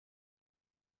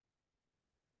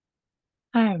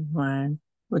Hi, everyone.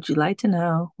 Would you like to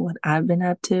know what I've been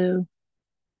up to?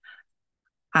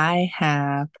 I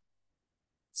have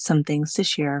some things to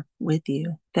share with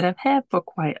you that I've had for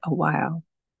quite a while,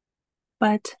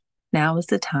 but now is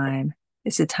the time.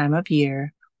 It's the time of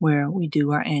year where we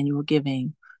do our annual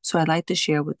giving. So I'd like to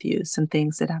share with you some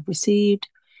things that I've received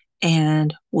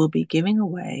and will be giving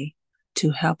away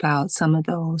to help out some of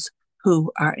those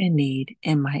who are in need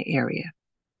in my area.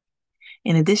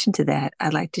 In addition to that,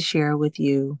 I'd like to share with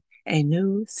you a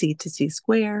new C2C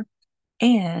square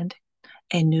and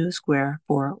a new square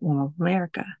for Women of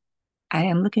America. I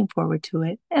am looking forward to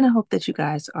it, and I hope that you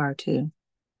guys are too.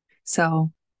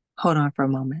 So hold on for a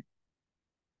moment.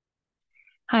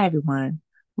 Hi, everyone.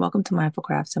 Welcome to Mindful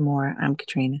Crafts and More. I'm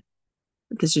Katrina.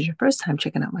 If this is your first time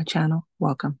checking out my channel,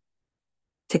 welcome.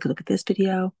 Take a look at this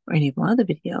video or any of my other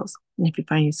videos, and if you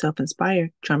find yourself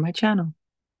inspired, join my channel.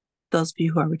 Those of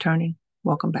you who are returning,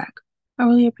 welcome back. I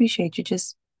really appreciate you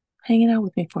just hanging out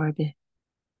with me for a bit.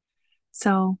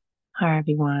 So, hi,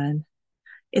 everyone.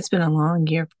 It's been a long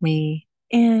year for me,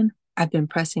 and I've been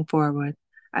pressing forward.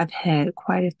 I've had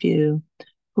quite a few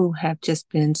who have just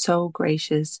been so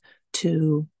gracious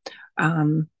to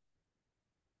um,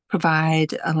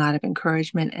 provide a lot of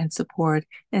encouragement and support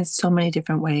in so many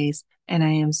different ways, and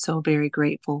I am so very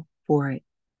grateful for it.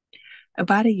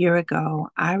 About a year ago,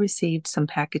 I received some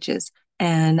packages,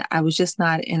 and I was just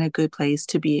not in a good place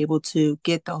to be able to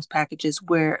get those packages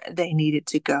where they needed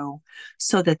to go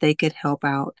so that they could help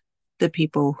out the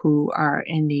people who are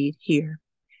in need here.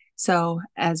 So,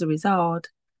 as a result,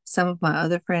 some of my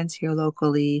other friends here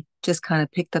locally just kind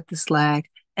of picked up the slack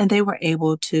and they were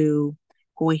able to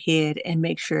go ahead and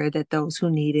make sure that those who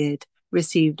needed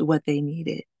received what they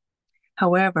needed.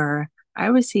 However, I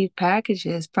received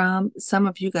packages from some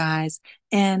of you guys,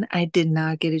 and I did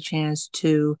not get a chance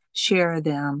to share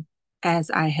them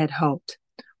as I had hoped.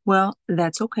 Well,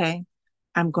 that's okay.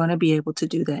 I'm going to be able to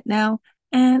do that now,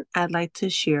 and I'd like to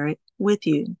share it with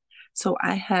you. So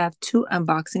I have two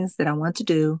unboxings that I want to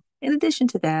do. In addition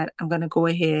to that, I'm going to go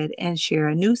ahead and share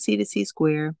a new C2C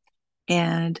square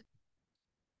and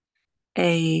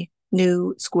a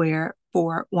new square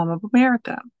for Women of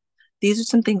America. These are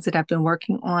some things that I've been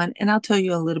working on, and I'll tell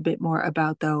you a little bit more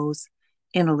about those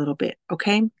in a little bit.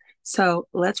 Okay. So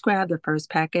let's grab the first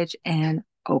package and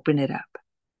open it up.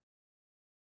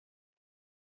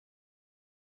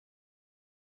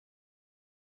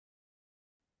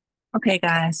 Okay,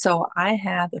 guys. So I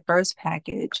have the first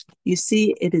package. You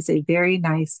see, it is a very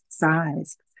nice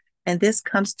size. And this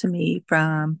comes to me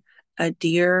from a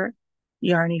dear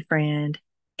Yarny friend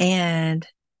and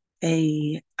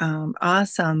a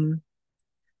awesome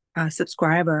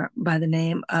subscriber by the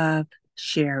name of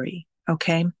Sherry.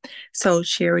 Okay. So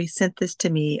Sherry sent this to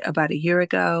me about a year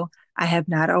ago. I have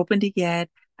not opened it yet.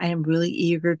 I am really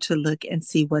eager to look and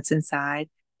see what's inside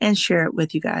and share it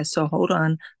with you guys. So hold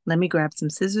on. Let me grab some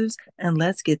scissors and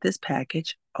let's get this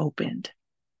package opened.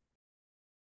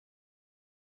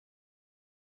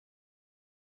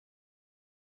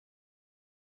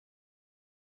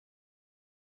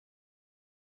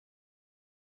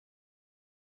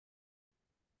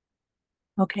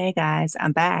 Okay, guys,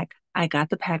 I'm back. I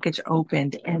got the package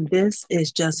opened, and this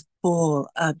is just full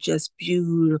of just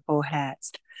beautiful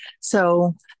hats.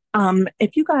 So,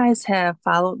 if you guys have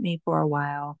followed me for a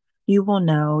while, you will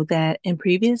know that in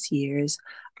previous years,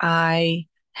 I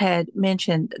had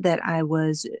mentioned that I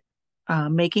was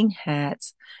making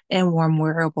hats and warm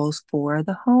wearables for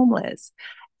the homeless.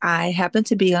 I happened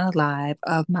to be on a live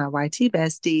of my YT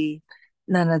bestie,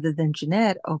 none other than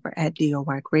Jeanette over at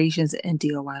DOY Creations and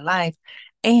DOY Life,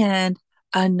 and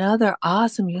another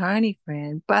awesome yarny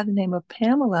friend by the name of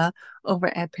Pamela over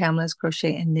at Pamela's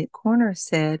Crochet and Knit Corner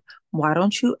said, "Why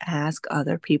don't you ask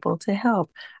other people to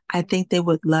help? I think they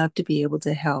would love to be able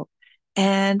to help."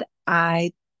 And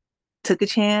I took a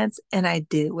chance and I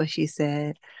did what she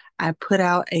said. I put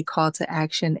out a call to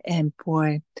action and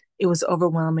boy, it was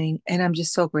overwhelming. And I'm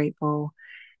just so grateful.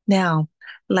 Now,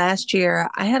 last year,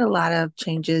 I had a lot of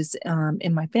changes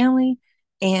in my family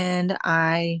and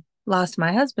I lost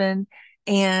my husband.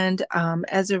 And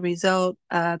as a result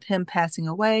of him passing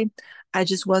away, I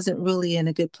just wasn't really in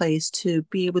a good place to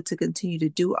be able to continue to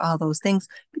do all those things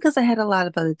because I had a lot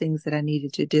of other things that I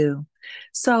needed to do.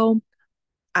 So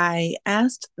I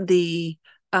asked the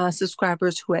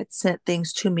subscribers who had sent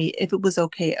things to me if it was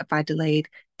okay if I delayed,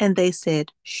 and they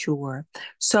said sure.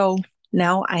 So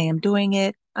now I am doing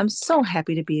it. I'm so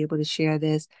happy to be able to share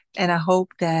this, and I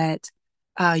hope that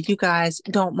you guys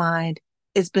don't mind.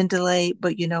 It's been delayed,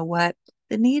 but you know what?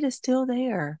 The need is still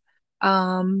there.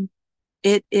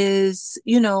 It is,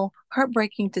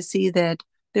 heartbreaking to see that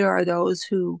there are those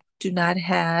who do not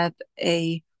have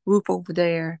a roof over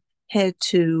their head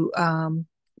to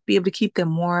be able to keep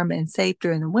them warm and safe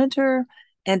during the winter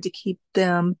and to keep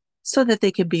them so that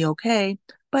they can be okay.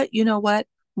 But you know what?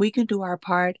 We can do our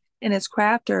part. And as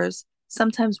crafters,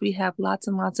 sometimes we have lots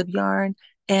and lots of yarn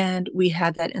and we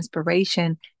have that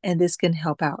inspiration, and this can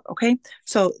help out. Okay.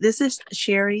 So this is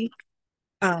Sherry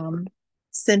um,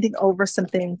 sending over some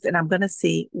things, and I'm going to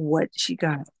see what she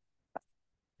got.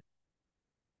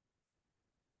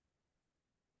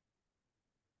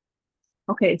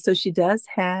 Okay. So she does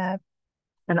have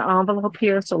an envelope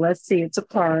here. So let's see. It's a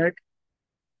card.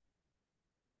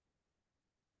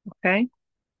 Okay.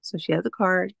 So she has a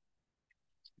card.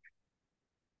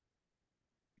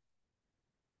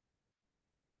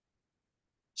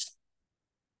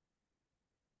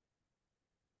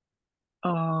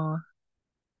 Uh,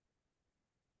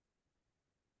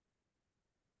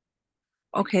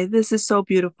 Okay, this is so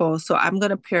beautiful. So I'm going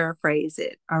to paraphrase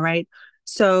it. All right.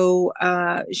 So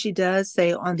she does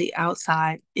say on the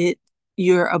outside,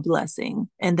 you're a blessing,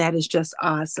 and that is just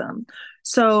awesome.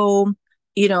 So,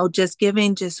 just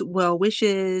giving just well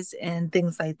wishes and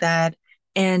things like that,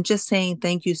 and just saying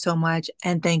thank you so much,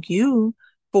 and thank you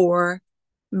for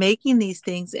making these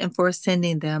things and for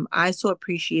sending them. I so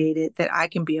appreciate it that I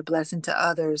can be a blessing to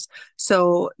others.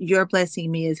 So your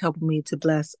blessing me is helping me to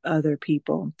bless other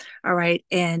people. All right.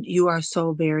 And you are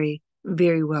so very,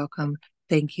 very welcome.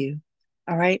 Thank you.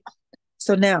 All right.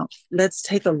 So now let's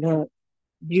take a look.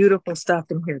 Beautiful stuff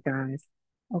in here, guys.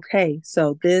 Okay.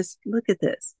 So look at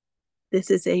this. This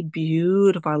is a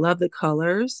beautiful, I love the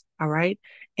colors. All right.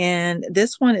 And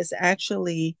this one is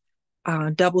actually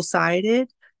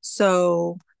double-sided.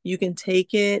 So you can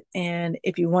take it, and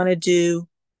if you want to do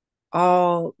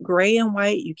all gray and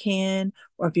white, you can,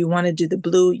 or if you want to do the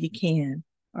blue, you can.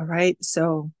 All right.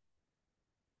 So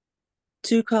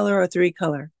two color or three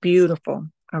color. Beautiful.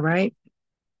 All right.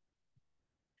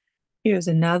 Here's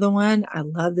another one. I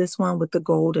love this one with the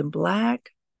gold and black.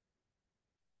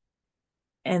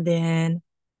 And then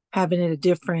having it a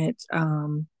different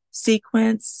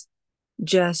sequence.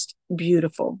 Just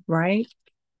beautiful, right?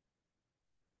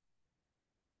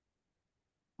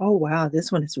 Oh, wow.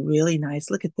 This one is really nice.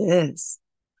 Look at this.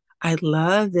 I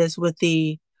love this with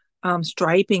the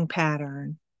striping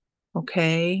pattern.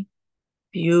 Okay.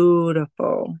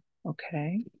 Beautiful.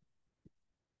 Okay.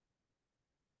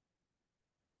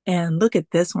 And look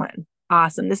at this one.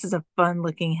 Awesome. This is a fun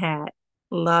looking hat.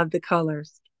 Love the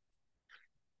colors.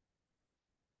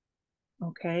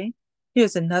 Okay.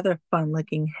 Here's another fun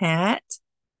looking hat.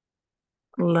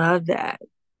 Love that.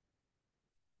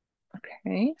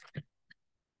 Okay.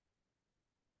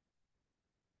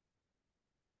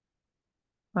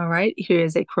 All right.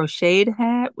 Here's a crocheted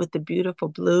hat with the beautiful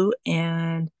blue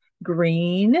and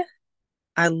green.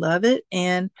 I love it.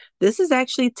 And this is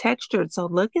actually textured. So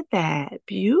look at that.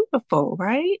 Beautiful,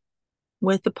 right?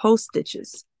 With the post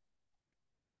stitches.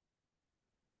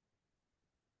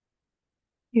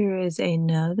 Here is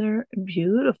another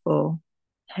beautiful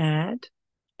hat.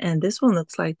 And this one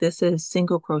looks like this is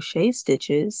single crochet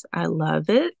stitches. I love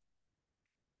it.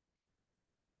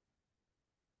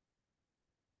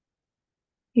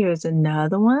 Here's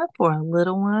another one for a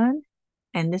little one.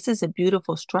 And this is a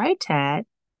beautiful striped hat.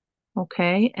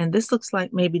 Okay. And this looks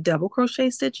like maybe double crochet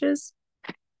stitches.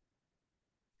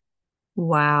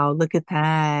 Wow. Look at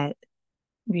that.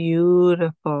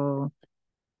 Beautiful.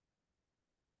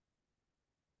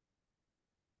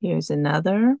 Here's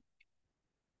another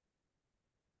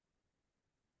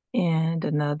and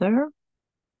another.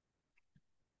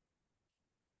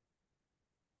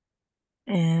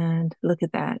 And look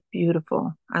at that.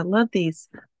 Beautiful. I love these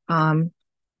um,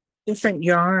 different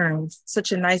yarns.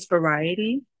 Such a nice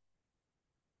variety.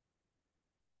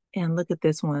 And look at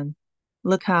this one.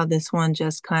 Look how this one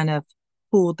just kind of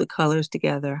pulled the colors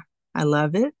together. I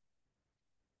love it.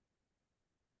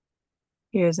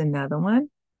 Here's another one.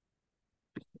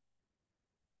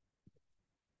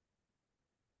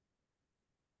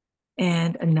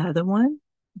 And another one.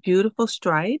 Beautiful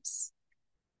stripes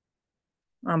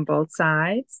on both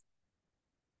sides.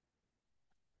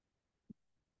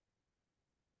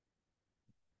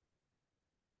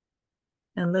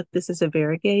 And look, this is a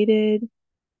variegated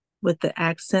with the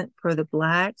accent for the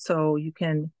black. So you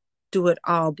can do it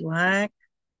all black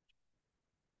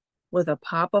with a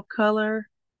pop of color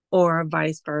or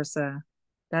vice versa.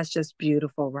 That's just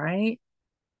beautiful, right?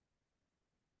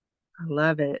 I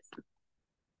love it.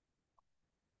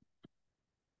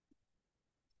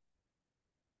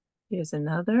 Here's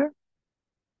another.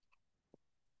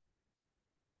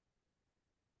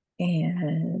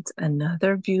 And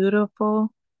another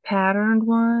beautiful patterned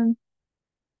one.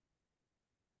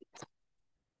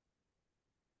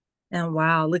 And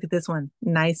wow, look at this one.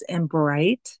 Nice and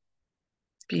bright.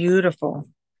 Beautiful.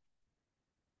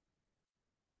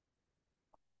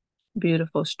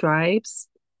 Beautiful stripes.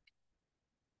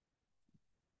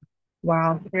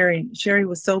 Wow, Sherry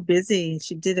was so busy.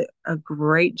 She did a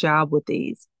great job with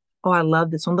these. Oh, I love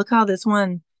this one. Look how this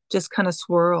one just kind of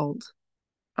swirled.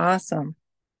 Awesome.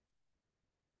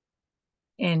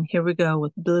 And here we go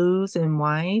with blues and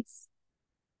whites.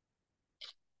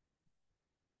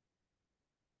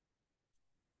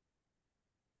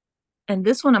 And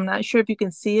this one, I'm not sure if you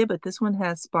can see it, but this one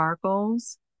has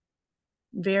sparkles.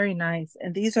 Very nice.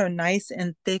 And these are nice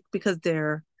and thick because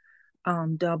they're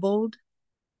doubled,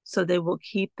 so they will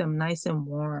keep them nice and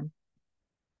warm.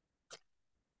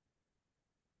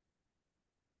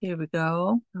 Here we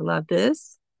go. I love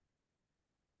this.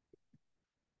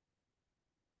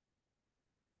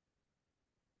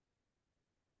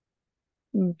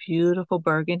 Beautiful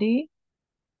burgundy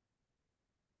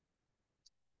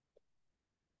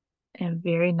and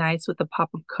very nice with a pop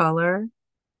of color.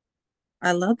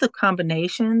 I love the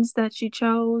combinations that she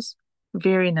chose.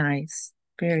 Very nice.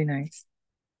 Very nice.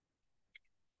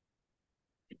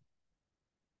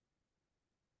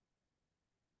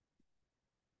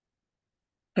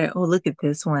 Okay, oh, look at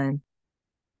this one.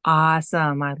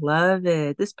 Awesome. I love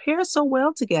it. This pairs so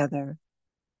well together.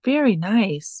 Very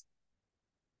nice.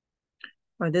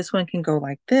 Or this one can go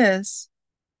like this.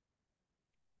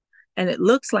 And it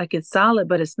looks like it's solid,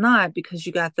 but it's not because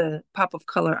you got the pop of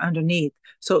color underneath.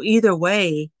 So either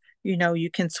way,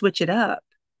 you can switch it up.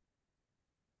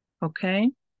 Okay.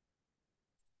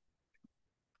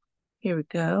 Here we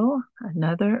go.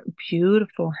 Another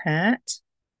beautiful hat.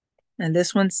 And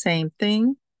this one, same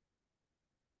thing.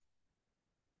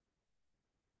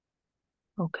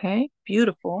 Okay.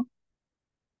 Beautiful.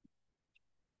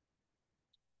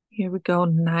 Here we go.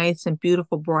 Nice and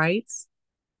beautiful brights.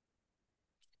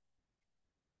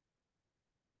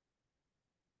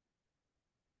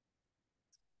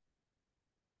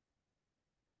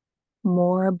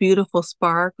 More beautiful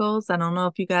sparkles. I don't know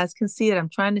if you guys can see it. I'm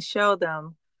trying to show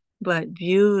them, but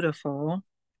beautiful.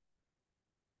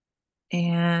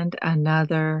 And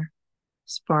another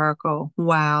sparkle.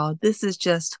 Wow, this is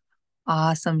just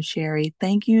awesome, Sherry.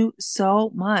 Thank you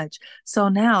so much. So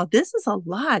now this is a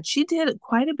lot. She did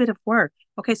quite a bit of work.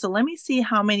 Okay, so let me see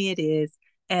how many it is,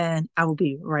 and I will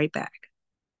be right back.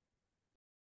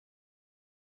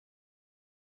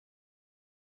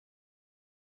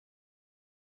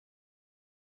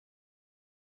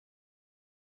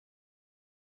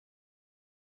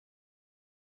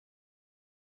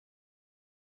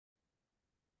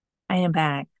 I am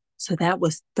back. So that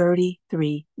was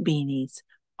 33 beanies,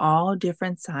 all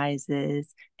different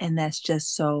sizes, and that's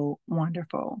just so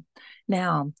wonderful.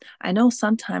 Now, I know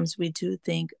sometimes we do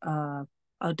think of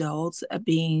adults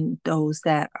being those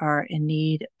that are in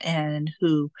need and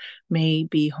who may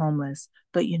be homeless,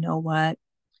 but you know what?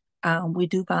 We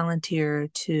do volunteer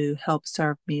to help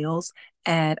serve meals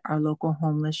at our local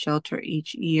homeless shelter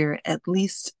each year, at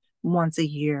least once a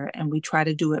year, and we try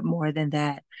to do it more than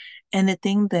that. And the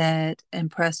thing that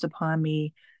impressed upon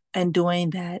me in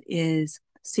doing that is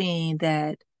seeing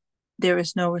that there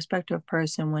is no respect of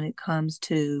person when it comes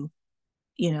to,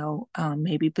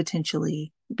 maybe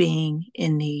potentially being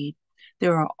in need.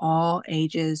 There are all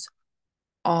ages,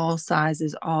 all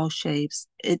sizes, all shapes.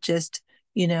 It just,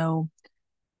 you know,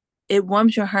 it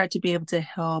warms your heart to be able to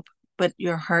help, but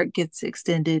your heart gets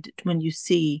extended when you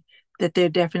see that there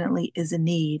definitely is a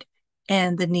need,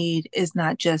 and the need is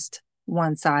not just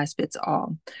one size fits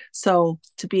all. So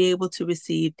to be able to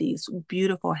receive these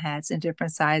beautiful hats in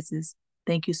different sizes,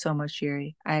 thank you so much,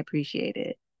 Sherry. I appreciate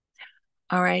it.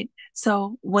 All right.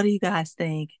 So, what do you guys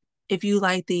think? If you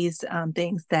like these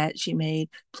things that she made,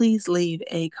 please leave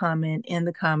a comment in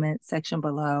the comment section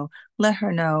below. Let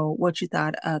her know what you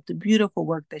thought of the beautiful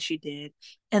work that she did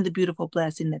and the beautiful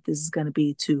blessing that this is going to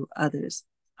be to others.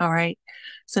 All right.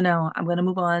 So, now I'm going to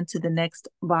move on to the next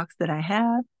box that I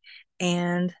have.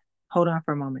 And hold on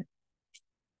for a moment.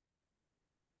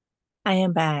 I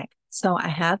am back. So I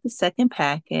have the second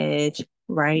package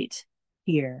right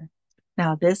here.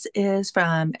 Now, this is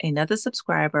from another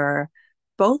subscriber.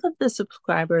 Both of the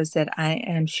subscribers that I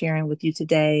am sharing with you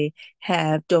today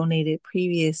have donated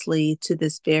previously to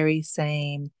this very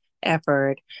same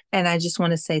effort. And I just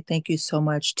want to say thank you so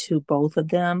much to both of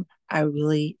them. I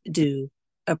really do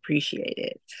appreciate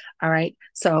it. All right.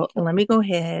 So let me go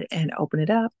ahead and open it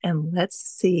up and let's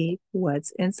see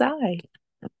what's inside.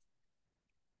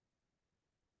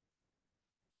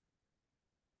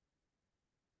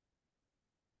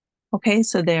 Okay,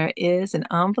 so there is an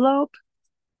envelope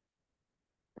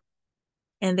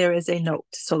and there is a note.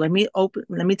 So let me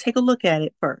take a look at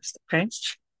it first, okay?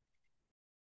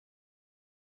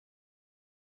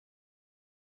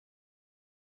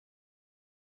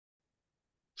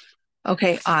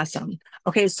 Okay, awesome.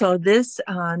 Okay, so this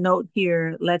note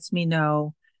here lets me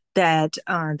know that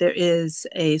there is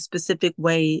a specific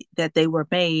way that they were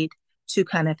made to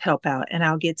kind of help out. And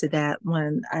I'll get to that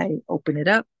when I open it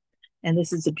up. And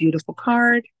this is a beautiful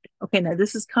card. Okay, now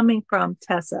this is coming from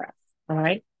Tessa. All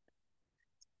right.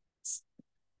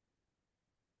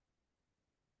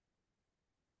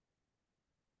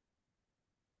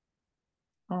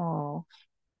 Oh,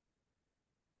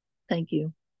 thank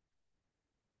you.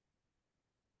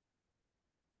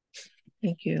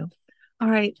 Thank you. All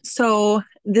right. So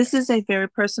this is a very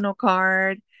personal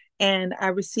card. And I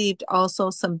received also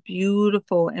some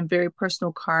beautiful and very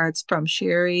personal cards from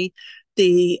Sherry,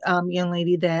 the young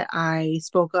lady that I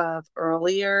spoke of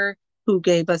earlier, who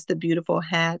gave us the beautiful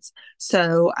hats.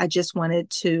 So I just wanted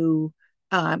to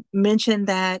mention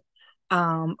that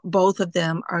both of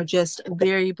them are just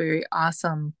very, very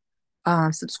awesome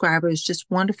subscribers, just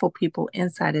wonderful people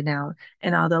inside and out.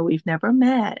 And although we've never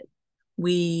met,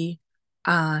 we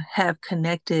have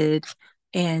connected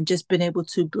and just been able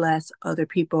to bless other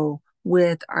people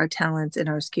with our talents and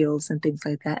our skills and things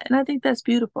like that. And I think that's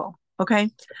beautiful. Okay.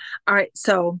 All right.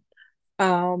 So,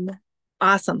 um,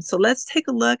 awesome. So let's take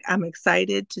a look. I'm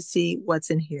excited to see what's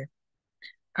in here.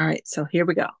 All right. So here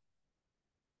we go.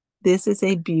 This is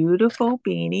a beautiful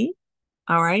beanie.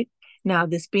 All right. Now,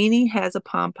 this beanie has a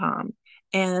pom pom,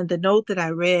 and the note that I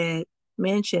read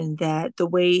mentioned that the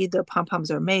way the pom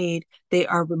poms are made, they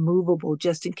are removable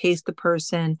just in case the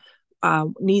person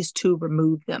needs to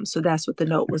remove them. So that's what the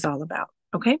note was all about.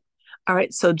 Okay. All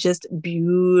right. So just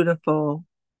beautiful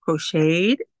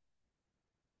crocheted.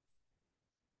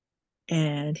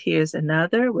 And here's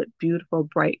another with beautiful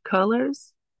bright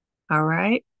colors. All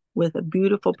right. With a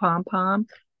beautiful pom pom.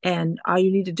 And all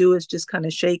you need to do is just kind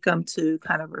of shake them to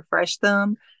kind of refresh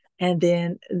them. And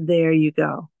then there you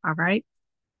go. All right.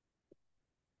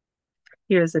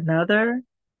 Here's another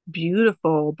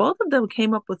beautiful. Both of them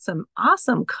came up with some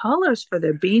awesome colors for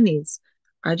their beanies.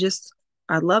 I just,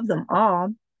 I love them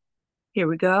all. Here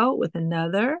we go with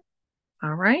another.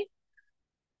 All right.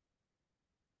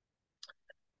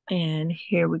 And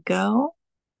here we go.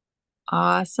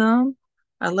 Awesome.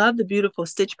 I love the beautiful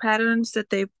stitch patterns that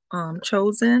they've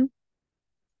chosen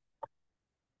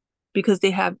because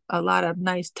they have a lot of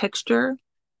nice texture.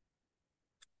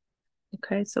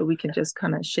 Okay, so we can just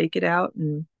kind of shake it out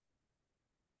and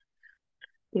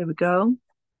there we go.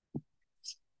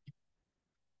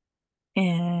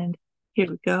 And here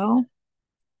we go.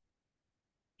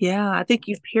 Yeah, I think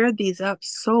you've paired these up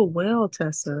so well,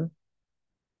 Tessa.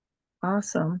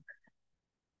 Awesome.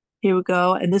 Here we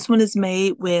go. And this one is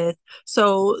made with,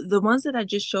 so the ones that I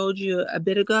just showed you a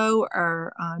bit ago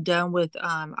are done with,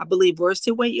 I believe,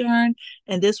 worsted weight yarn.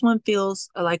 And this one feels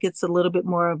like it's a little bit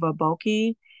more of a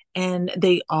bulky, and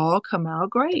they all come out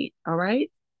great. All right.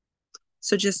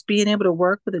 So just being able to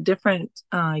work with the different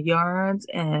yarns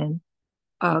and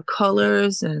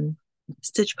colors and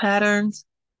stitch patterns.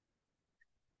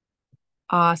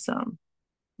 Awesome.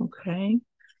 Okay.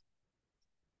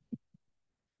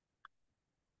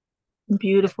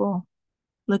 Beautiful.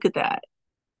 Look at that.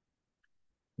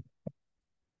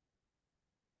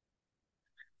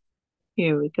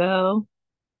 Here we go.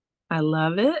 I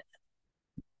love it.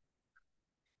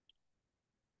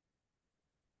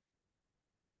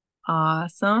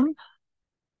 Awesome.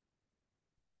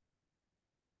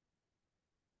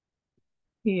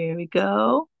 Here we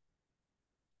go.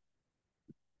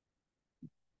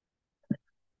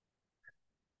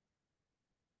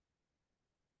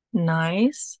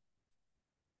 Nice.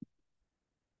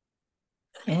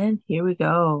 And here we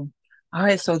go. All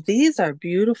right, so these are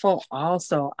beautiful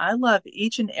also. I love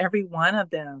each and every one of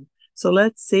them. So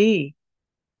let's see.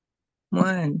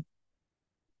 One,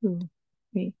 two,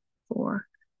 three, four,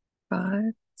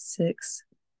 five, six,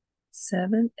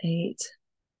 seven, eight,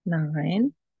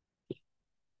 nine,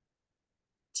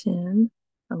 10,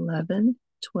 11,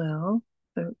 12,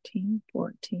 13,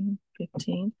 14,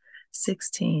 15,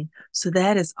 16. So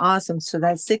that is awesome. So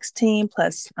that's 16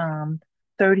 plus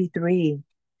 33.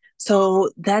 So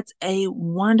that's a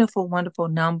wonderful, wonderful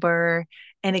number.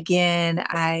 And again,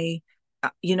 I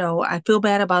feel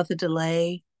bad about the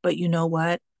delay, but you know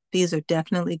what? These are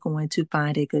definitely going to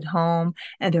find a good home,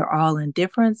 and they're all in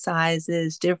different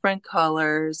sizes, different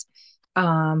colors,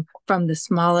 from the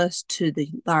smallest to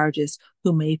the largest,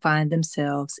 who may find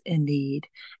themselves in need.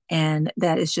 And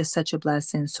that is just such a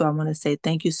blessing. So I want to say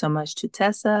thank you so much to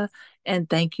Tessa, and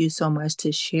thank you so much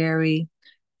to Sherry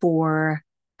for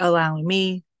allowing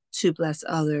me to bless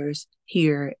others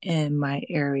here in my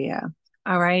area.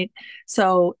 All right.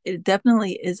 So it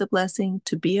definitely is a blessing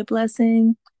to be a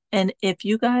blessing. And if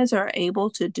you guys are able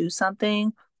to do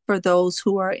something for those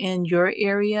who are in your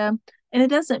area, and it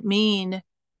doesn't mean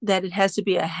that it has to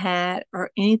be a hat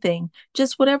or anything,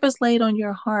 just whatever's laid on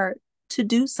your heart to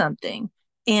do something.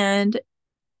 And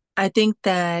I think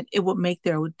that it will make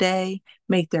their day,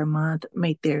 make their month,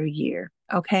 make their year.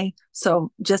 Okay.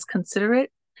 So just consider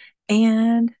it.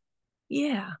 And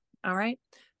yeah. All right.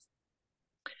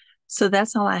 So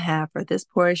that's all I have for this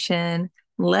portion.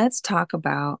 Let's talk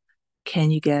about,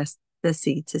 can you guess the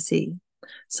C2C?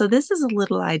 So this is a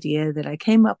little idea that I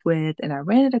came up with, and I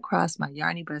ran it across my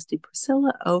yarny bestie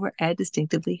Pricilla over at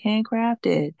Distinctively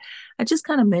Handcrafted. I just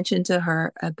kind of mentioned to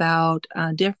her about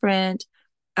different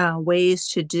ways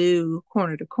to do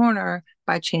corner to corner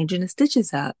by changing the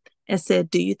stitches up, and said,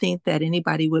 do you think that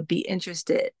anybody would be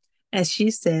interested? And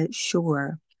she said,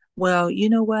 sure. Well, you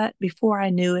know what? Before I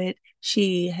knew it,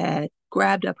 she had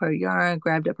grabbed up her yarn,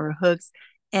 grabbed up her hooks,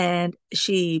 and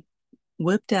she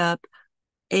whipped up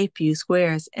a few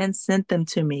squares and sent them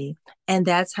to me. And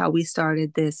that's how we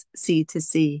started this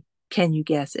C2C. Can you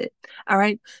guess it? All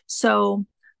right. So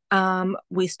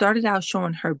we started out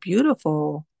showing her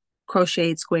beautiful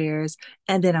crocheted squares.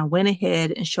 And then I went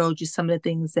ahead and showed you some of the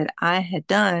things that I had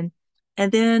done,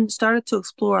 and then started to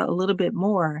explore a little bit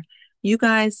more. You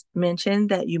guys mentioned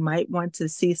that you might want to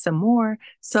see some more.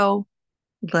 So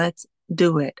let's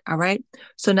do it. All right.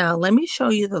 So now let me show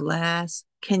you the last.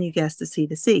 Can you guess the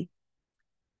C2C?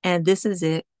 And this is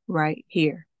it right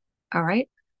here. All right.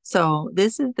 So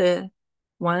this is the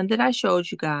one that I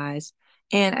showed you guys.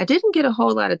 And I didn't get a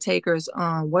whole lot of takers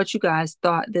on what you guys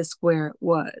thought this square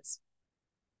was.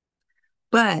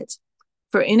 But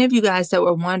for any of you guys that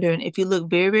were wondering, if you look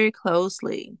very, very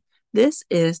closely, this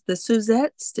is the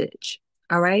Suzette stitch.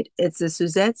 All right. It's a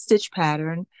Suzette stitch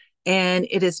pattern, and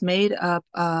it is made up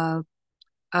of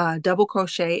double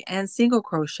crochet and single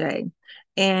crochet.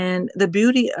 And the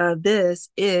beauty of this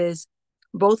is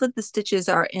both of the stitches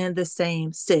are in the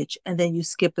same stitch, and then you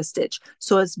skip a stitch.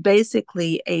 So it's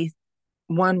basically a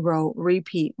one row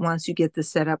repeat once you get the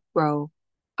setup row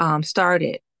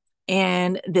started.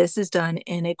 And this is done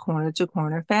in a corner to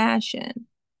corner fashion.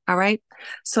 All right.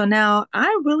 So now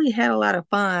I really had a lot of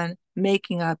fun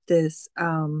making up this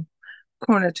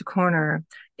corner to corner.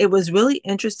 It was really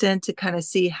interesting to kind of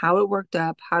see how it worked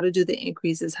up, how to do the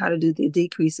increases, how to do the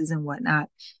decreases and whatnot.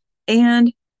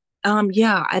 And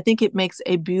yeah, I think it makes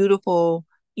a beautiful,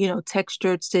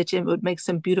 textured stitch. It would make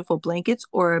some beautiful blankets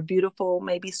or a beautiful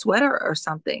maybe sweater or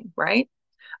something, right?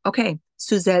 Okay,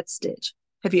 Suzette stitch.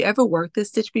 Have you ever worked this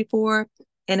stitch before?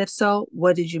 And if so,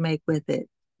 what did you make with it?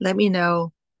 Let me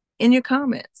know in your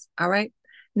comments. All right.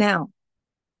 Now,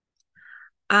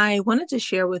 I wanted to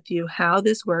share with you how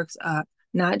this works up,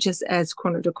 not just as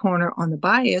corner to corner on the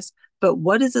bias, but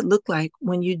what does it look like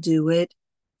when you do it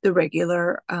the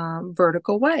regular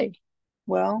vertical way?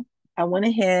 Well, I went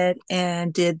ahead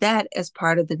and did that as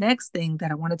part of the next thing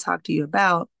that I want to talk to you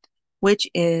about, which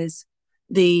is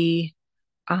the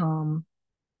Warm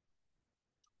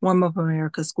Up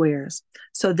America squares.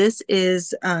 So this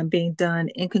is being done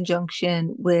in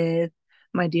conjunction with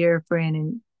my dear friend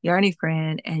and yarny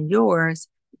friend and yours,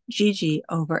 Gigi,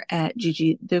 over at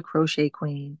Gigi the Crochet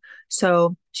Queen.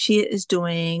 So she is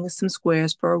doing some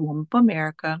squares for Warm Up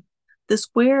America. The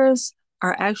squares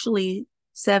are actually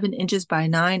 7 inches by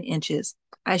 9 inches.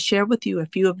 I shared with you a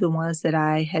few of the ones that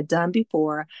I had done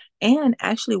before, and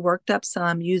actually worked up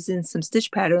some using some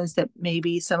stitch patterns that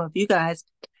maybe some of you guys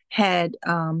had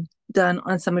done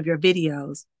on some of your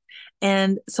videos.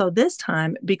 And so this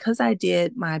time, because I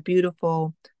did my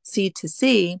beautiful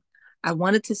C2C, I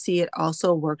wanted to see it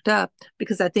also worked up,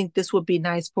 because I think this would be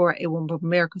nice for a Woman of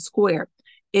America square.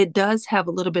 It does have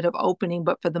a little bit of opening,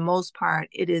 but for the most part,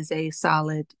 it is a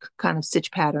solid kind of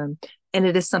stitch pattern. And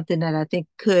it is something that I think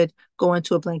could go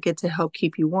into a blanket to help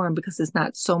keep you warm, because it's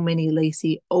not so many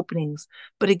lacy openings,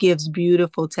 but it gives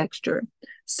beautiful texture.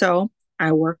 So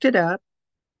I worked it up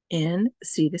in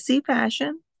C2C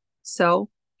fashion. So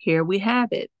here we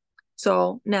have it.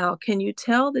 So now, can you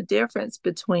tell the difference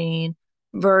between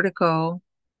vertical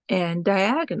and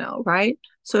diagonal, right?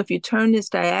 So if you turn this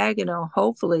diagonal,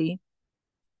 hopefully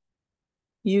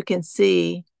you can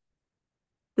see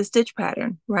the stitch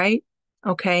pattern, right?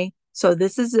 Okay, so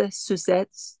this is a Suzette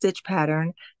stitch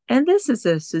pattern, and this is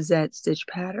a Suzette stitch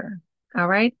pattern, all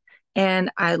right?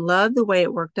 And I love the way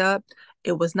it worked up.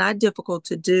 It was not difficult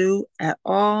to do at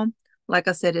all. Like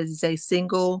I said, it is a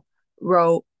single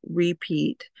row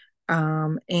repeat.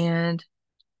 And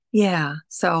yeah,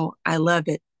 so I love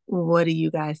it. What do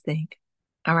you guys think?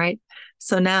 All right.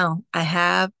 So now I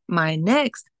have my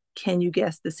next, can you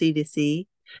guess the C2C?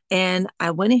 And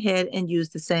I went ahead and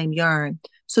used the same yarn.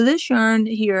 So this yarn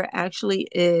here actually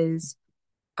is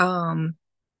Crafter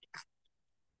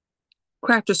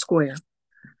Square.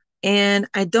 And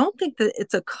I don't think that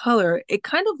it's a color. It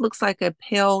kind of looks like a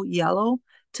pale yellow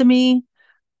to me.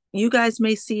 You guys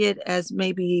may see it as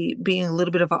maybe being a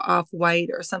little bit of an off-white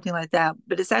or something like that,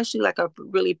 but it's actually like a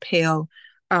really pale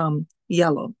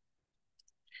yellow.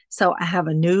 So I have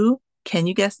a new, can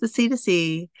you guess the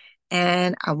C2C?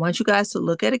 And I want you guys to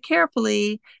look at it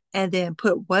carefully and then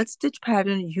put what stitch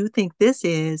pattern you think this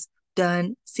is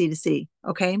done C2C.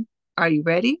 Okay, are you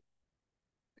ready?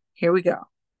 Here we go.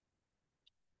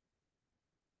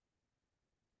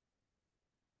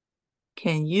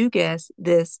 Can you guess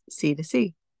this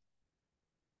C2C?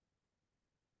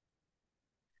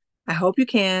 I hope you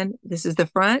can. This is the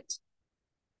front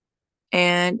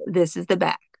and this is the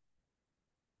back.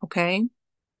 Okay,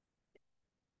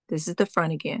 this is the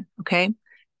front again. Okay,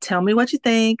 tell me what you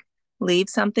think. Leave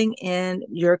something in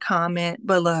your comment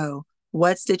below.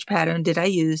 What stitch pattern did I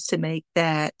use to make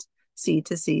that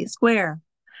C2C square?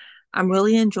 I'm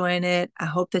really enjoying it. I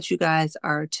hope that you guys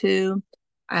are too.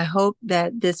 I hope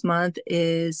that this month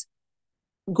is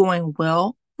going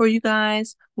well for you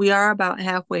guys. We are about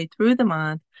halfway through the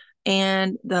month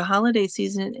and the holiday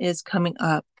season is coming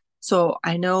up. So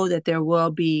I know that there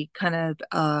will be kind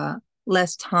of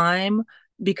less time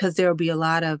because there will be a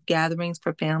lot of gatherings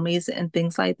for families and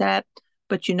things like that.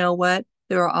 But you know what?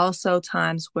 There are also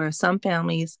times where some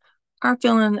families are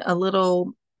feeling a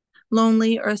little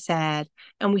lonely or sad,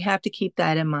 and we have to keep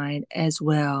that in mind as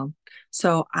well.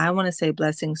 So I want to say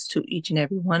blessings to each and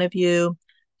every one of you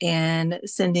and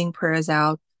sending prayers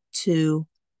out to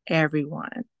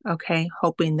everyone. Okay,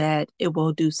 hoping that it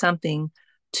will do something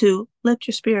to lift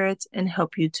your spirits and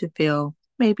help you to feel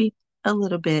maybe a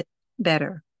little bit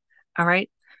better. All right,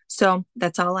 so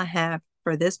that's all I have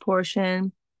for this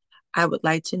portion. I would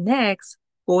like to next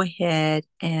go ahead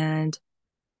and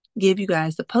give you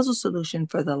guys the puzzle solution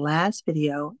for the last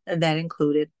video that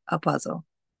included a puzzle.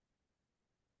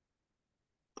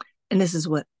 And this is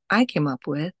what I came up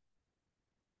with.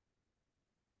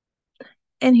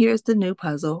 And here's the new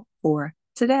puzzle for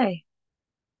today.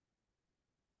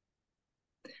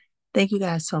 Thank you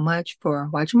guys so much for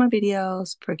watching my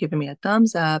videos, for giving me a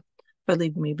thumbs up, for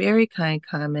leaving me very kind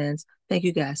comments. Thank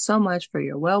you guys so much for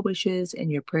your well wishes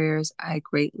and your prayers. I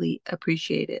greatly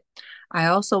appreciate it. I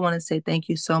also want to say thank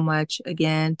you so much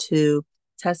again to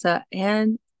Tessa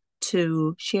and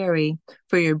to Sherry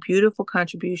for your beautiful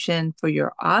contribution, for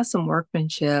your awesome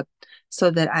workmanship,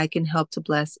 so that I can help to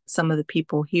bless some of the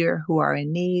people here who are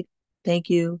in need. Thank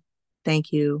you.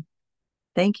 Thank you.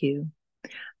 Thank you.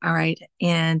 All right.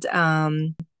 And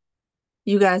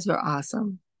you guys are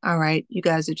awesome. All right. You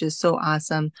guys are just so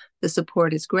awesome. The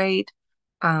support is great.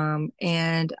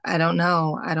 And I don't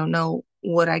know. I don't know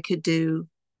what I could do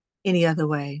any other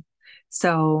way.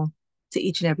 So to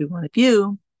each and every one of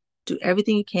you, do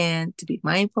everything you can to be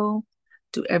mindful.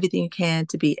 Do everything you can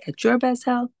to be at your best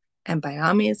health. And by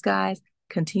all means, guys,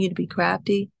 continue to be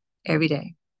crafty every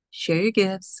day. Share your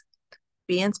gifts,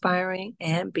 be inspiring,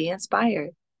 and be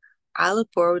inspired. I look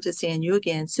forward to seeing you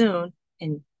again soon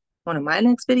in one of my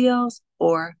next videos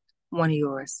or one of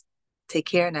yours. Take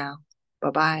care now.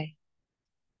 Bye-bye.